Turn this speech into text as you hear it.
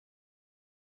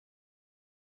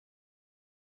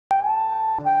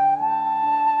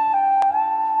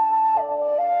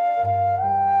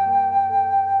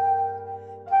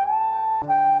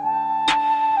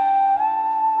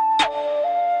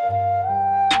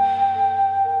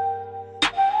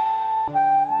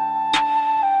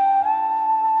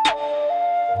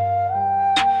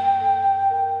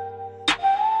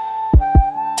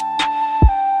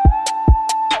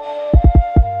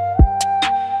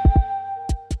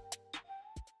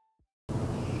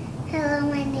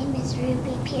is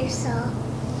Ruby Pearsall.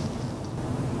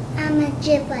 I'm a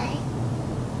Ojibwe.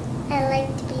 I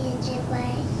like to be a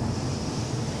Ojibwe.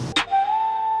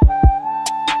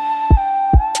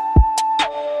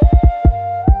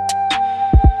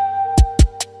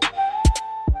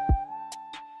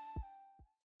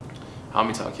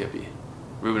 Hamita Kiapi,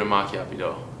 Ruben Amakiapi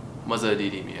do, Maza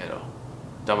Didi Miedo,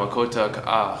 Damakota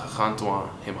Ka'a Khantuan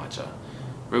Himacha.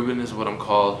 Ruben is what I'm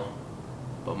called,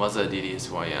 but Maza Didi is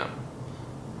who I am.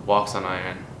 Walks on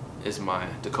Iron is my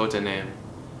Dakota name,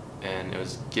 and it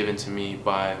was given to me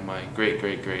by my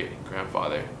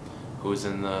great-great-great-grandfather, who was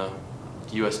in the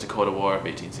U.S. Dakota War of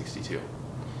 1862.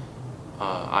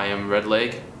 I am Red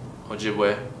Lake,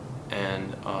 Ojibwe,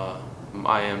 and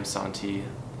I am Santee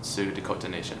Sioux Dakota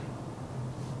Nation.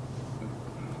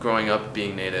 Growing up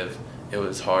being Native, it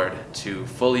was hard to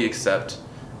fully accept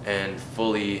and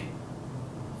fully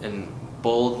and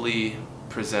boldly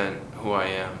present who I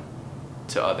am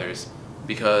to others,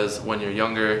 because when you're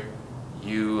younger,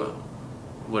 you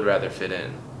would rather fit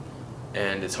in.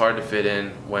 And it's hard to fit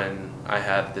in when I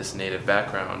have this Native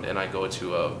background and I go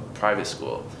to a private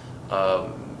school, a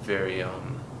very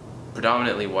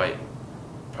predominantly white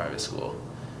private school.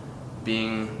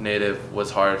 Being Native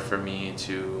was hard for me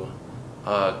to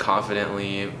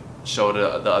confidently show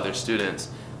to the other students,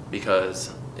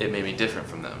 because it made me different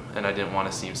from them, and I didn't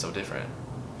want to seem so different.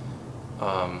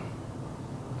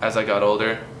 As I got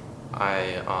older,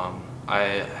 I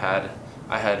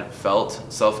had felt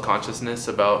self-consciousness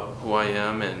about who I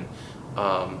am, and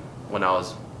when I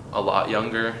was a lot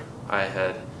younger, I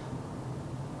had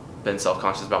been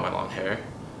self-conscious about my long hair.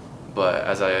 But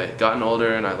as I gotten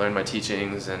older and I learned my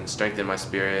teachings and strengthened my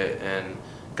spirit and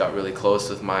got really close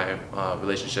with my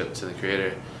relationship to the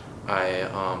Creator, I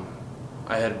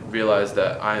had realized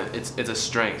that it's a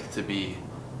strength to be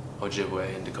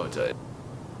Ojibwe in Dakota.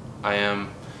 I am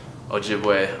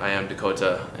Ojibwe, I am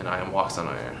Dakota, and I am Walks on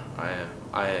Iron.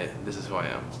 This is who I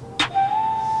am.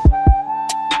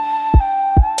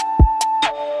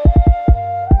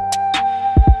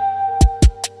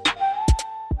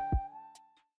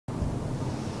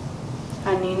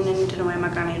 Anin Nintinoe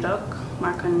Maganidok,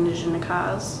 Markan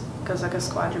Nijinakaz, Kazaka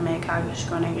Squadrome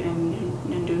Kagishkonegan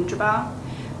Nindunjaba,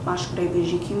 Mashkre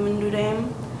Bijiki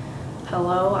Mundudame.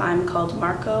 Hello, I'm called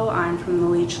Marco. I'm from the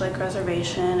Leech Lake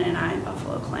Reservation and I'm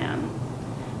Buffalo Clan.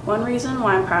 One reason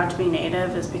why I'm proud to be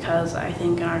Native is because I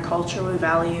think in our culture we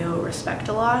value respect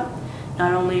a lot.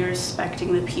 Not only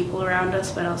respecting the people around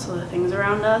us, but also the things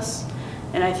around us.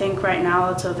 And I think right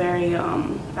now it's a very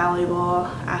valuable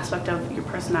aspect of your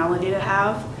personality to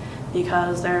have,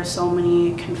 because there are so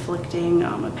many conflicting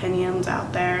opinions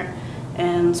out there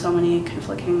and so many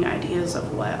conflicting ideas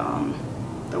of what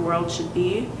the world should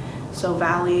be. So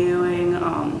valuing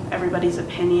everybody's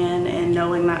opinion and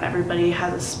knowing that everybody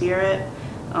has a spirit,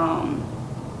 and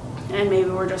maybe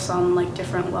we're just on like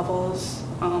different levels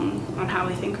on how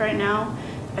we think right now.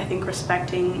 I think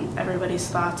respecting everybody's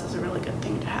thoughts is a really good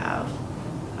thing to have.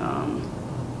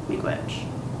 Miigwech.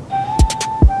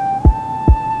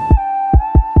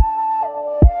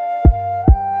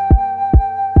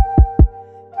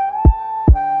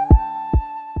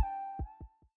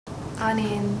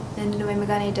 Anin Nindinoe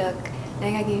Maganidok,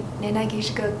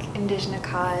 Nenagishguk Indigenous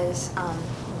Cause,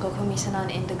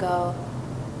 Gokomisanan Indigo,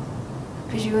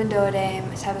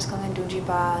 Pijuandodem, Sabaskong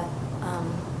Dujiba,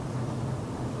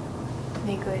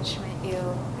 Miigwech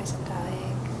Metyu,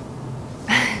 Isantayig.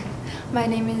 My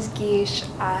name is Gish.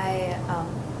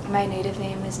 My native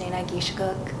name is Nena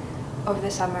Gishguk. Over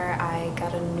the summer, I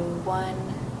got a new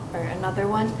one, or another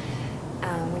one,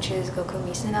 which is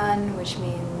Gokomisanan, which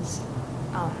means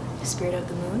Spirit of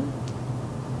the Moon.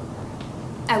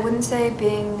 I wouldn't say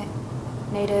being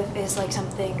Native is like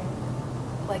something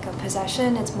like a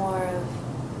possession. It's more of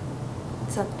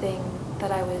something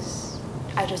that I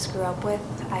just grew up with.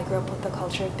 I grew up with the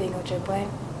culture of being Ojibwe.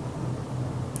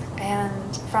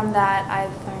 And from that,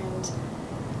 I've learned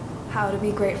how to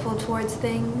be grateful towards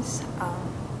things,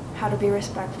 how to be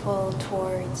respectful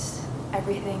towards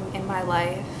everything in my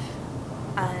life,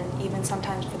 and even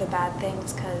sometimes for the bad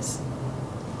things, because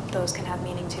those can have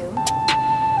meaning too.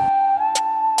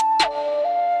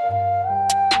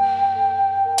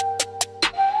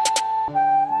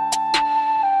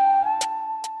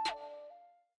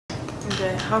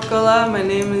 Okay, Hakola, my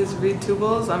name is Reed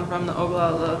Tubles. I'm from the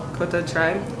Oglala Lakota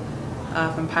tribe,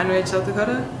 from Pine Ridge, South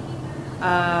Dakota.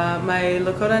 My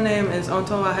Lakota name is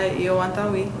Ontowahe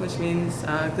Iowantawi, which means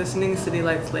Glistening City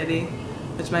Lights Lady,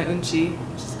 which my Unchi,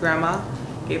 which is grandma,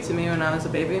 gave to me when I was a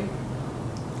baby.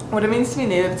 What it means to be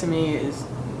Native to me is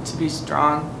to be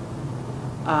strong.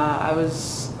 I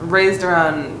was raised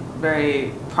around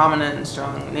very prominent and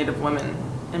strong Native women,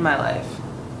 in my life.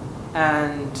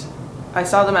 And I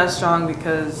saw them as strong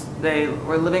because they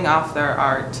were living off their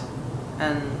art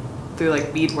and through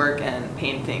like beadwork and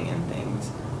painting and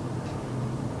things.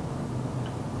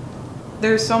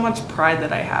 There's so much pride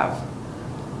that I have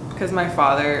because my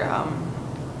father,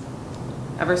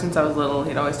 ever since I was little,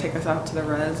 he'd always take us out to the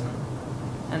res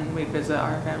and we'd visit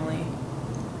our family,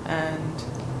 and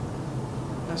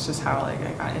that's just how like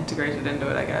I got integrated into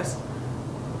it, I guess.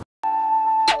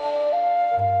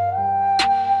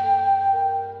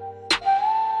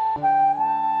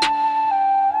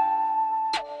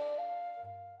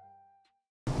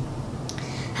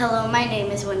 Hello, my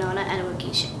name is Winona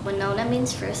Edwagishik. Winona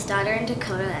means first daughter in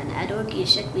Dakota, and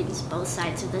Edwagishik means both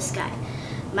sides of the sky.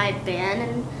 My band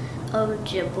and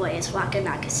Ojibwe is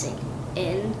Wakanakasing.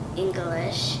 In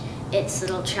English, it's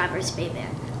Little Traverse Bay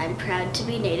Band. I'm proud to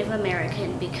be Native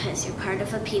American because you're part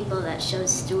of a people that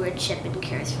shows stewardship and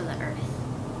cares for the earth.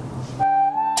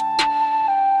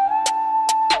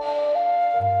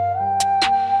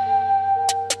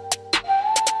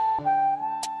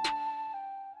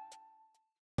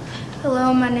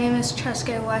 Hello, my name is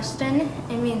Cheska Weston.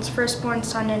 It means firstborn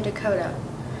son in Dakota.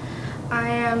 I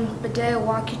am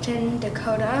Bedewwakiton,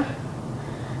 Dakota,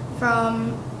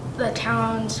 from the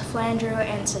towns Flandreau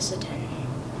and Sisseton.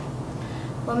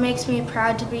 What makes me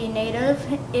proud to be Native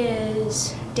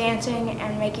is dancing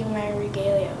and making my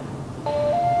regalia.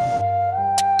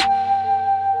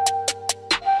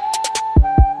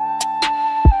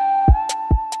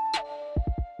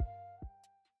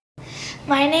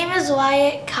 My name is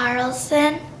Wyatt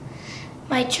Carlson.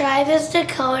 My tribe is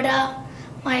Dakota.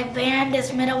 My band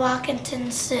is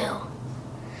Midawakaton Sioux.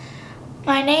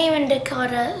 My name in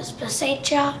Dakota is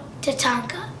Pasecha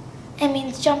Tatanka. It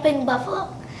means jumping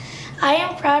buffalo. I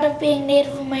am proud of being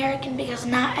Native American because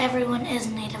not everyone is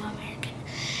Native American.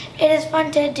 It is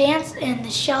fun to dance and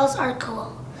the shells are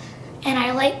cool. And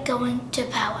I like going to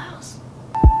powwows.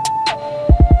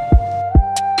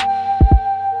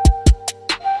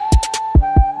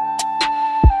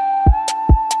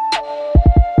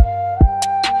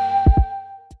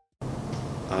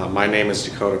 My name is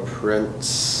Dakota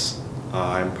Prince.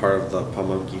 I'm part of the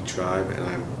Pamunkey tribe, and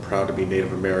I'm proud to be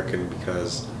Native American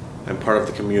because I'm part of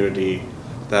the community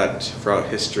that throughout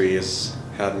history has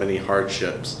had many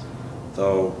hardships,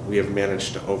 though we have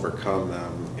managed to overcome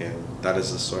them, and that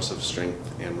is a source of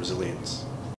strength and resilience.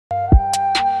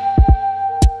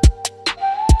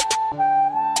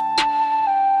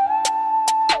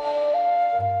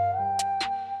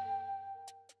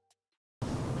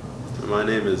 My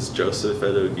name is Joseph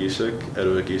Edwagishik.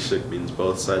 Edwagishik means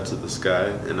both sides of the sky,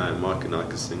 and I'm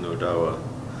Wakanakasing Odawa.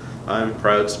 I'm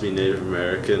proud to be Native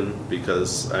American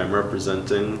because I'm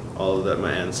representing all that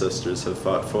my ancestors have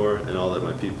fought for and all that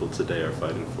my people today are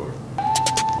fighting for.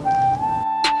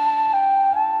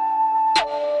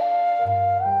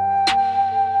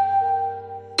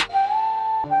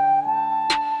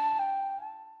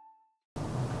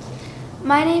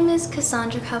 My name is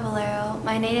Cassandra Caballero.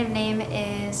 My native name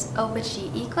is Opachi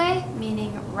Ikwe,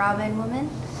 meaning Robin Woman.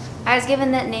 I was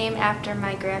given that name after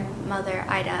my grandmother,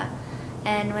 Ida,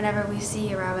 and whenever we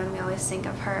see a robin, we always think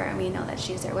of her and we know that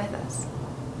she's there with us.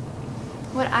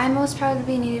 What I'm most proud to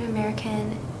be Native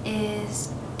American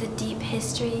is the deep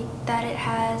history that it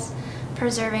has,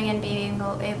 preserving and being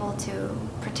able to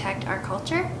protect our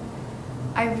culture.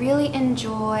 I really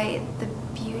enjoy the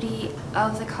beauty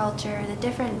of the culture, the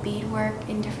different beadwork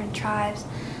in different tribes.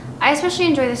 I especially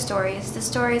enjoy the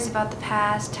stories about the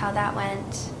past, how that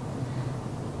went.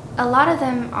 A lot of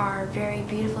them are very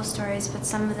beautiful stories, but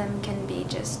some of them can be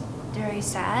just very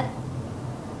sad.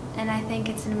 And I think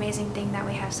it's an amazing thing that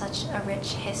we have such a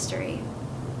rich history.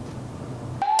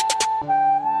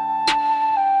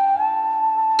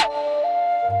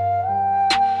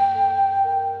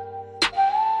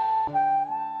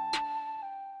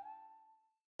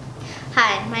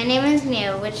 Hi, my name is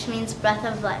Neo, which means breath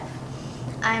of life.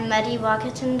 I'm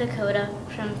Mediwakaton, Dakota,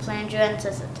 from Flandreau and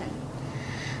Sisseton.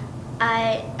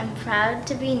 I am proud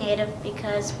to be Native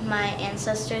because my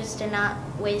ancestors did not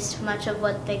waste much of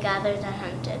what they gathered and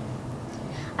hunted.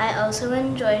 I also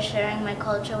enjoy sharing my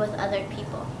culture with other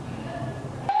people.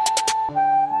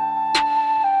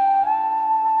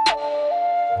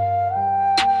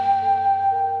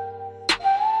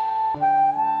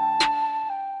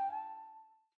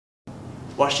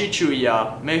 Washichu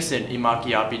ia Mason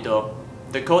imakiapido,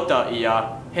 Dakota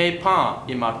ia He Pan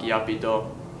imakiapido,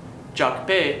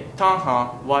 Jakpe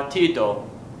Tanha Watido,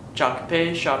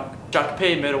 Jakpe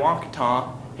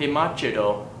Merwanktan He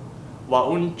Machido, Wa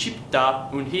un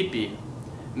Chipta un Hippie,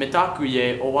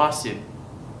 Metakuye Owasin.